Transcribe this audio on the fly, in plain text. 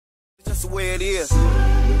that's the way it is.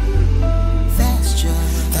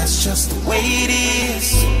 That's just the way it is.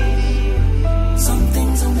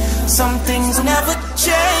 Some things will never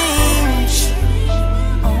change.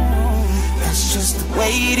 Oh, that's just the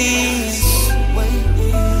way it is.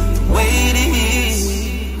 The way it is.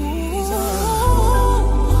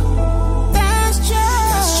 That's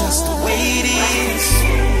just the way it is.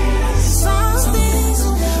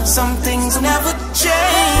 Some things will never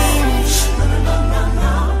change.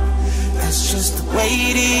 That's just the way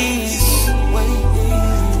it is.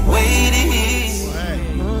 Way it is.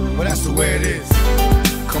 Well, that's the way it is.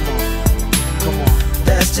 Come on.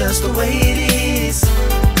 That's just the way it is.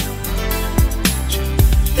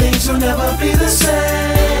 Things will never be the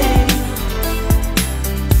same.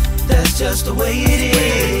 That's just the way it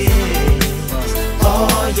is.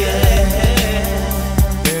 Oh yeah.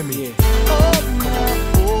 Hear me.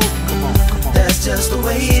 That's just the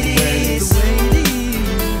way it is.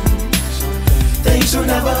 Things will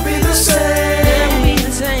never be the same.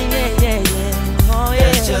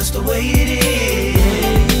 That's just the way it is.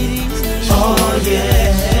 Oh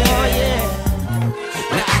yeah.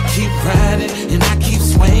 Now I keep riding and I keep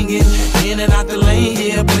swinging in and out the lane.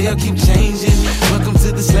 Yeah, player keep changing. Welcome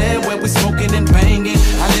to the Slab where we smoking and banging.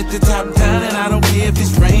 I let the top down and I don't care if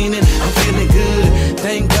it's raining. I'm feeling good.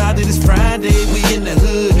 Thank God that it's Friday. We in the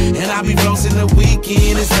hood and I be roasting the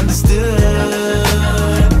weekend. It's understood.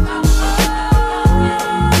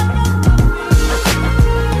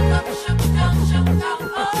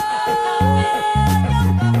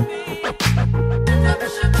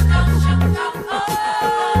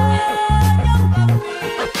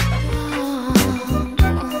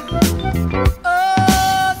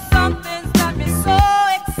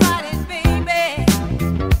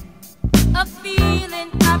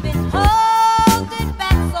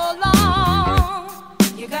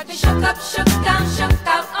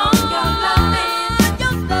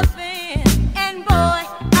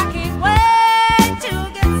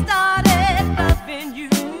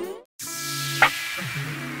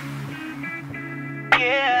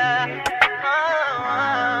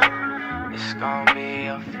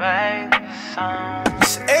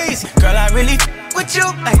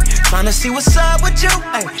 See what's up with you,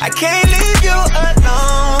 ay. I can't leave you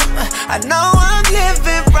alone. I know I'm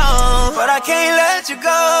living wrong, but I can't let you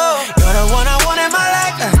go. You're the one I want in my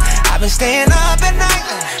life. I've been staying up at night.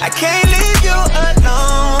 I can't leave you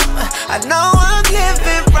alone. I know I'm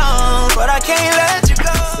living wrong, but I can't let you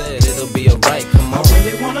go. Said it'll be alright, come on. I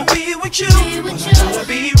really wanna be with you. Wanna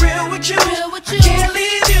be real with you. I can't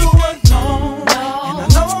leave you alone. And I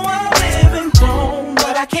know I'm living wrong,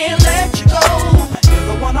 but I can't let you go. You're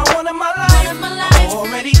the one I want in my life.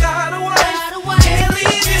 Already got away. Can't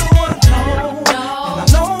leave you alone. And I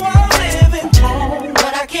know I'm living wrong,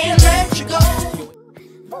 but I can't let you go.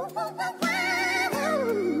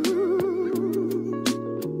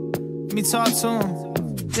 Let me talk to him.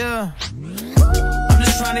 Yeah. I'm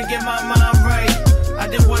just trying to get my mind right. I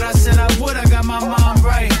did what I said I would. I got my mind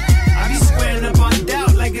right. I be squaring up on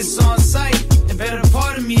doubt like it's on sight. The better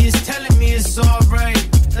part of me is telling me it's alright.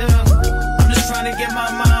 Yeah. I'm just trying to get my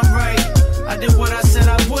mind right. I did what I said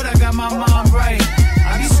I would, I got my mind right.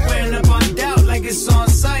 I be squaring up on doubt like it's on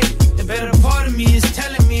sight. The better part of me is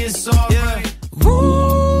telling me it's alright. Yeah.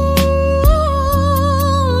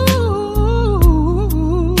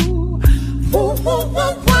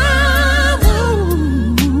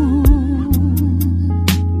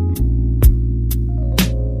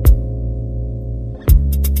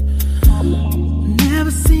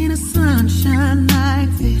 Never seen a sunshine like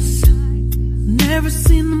this. Never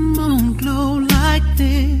seen the moon glow like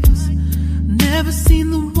this. Never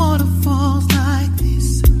seen the waterfalls like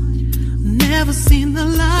this. Never seen the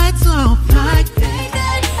lights off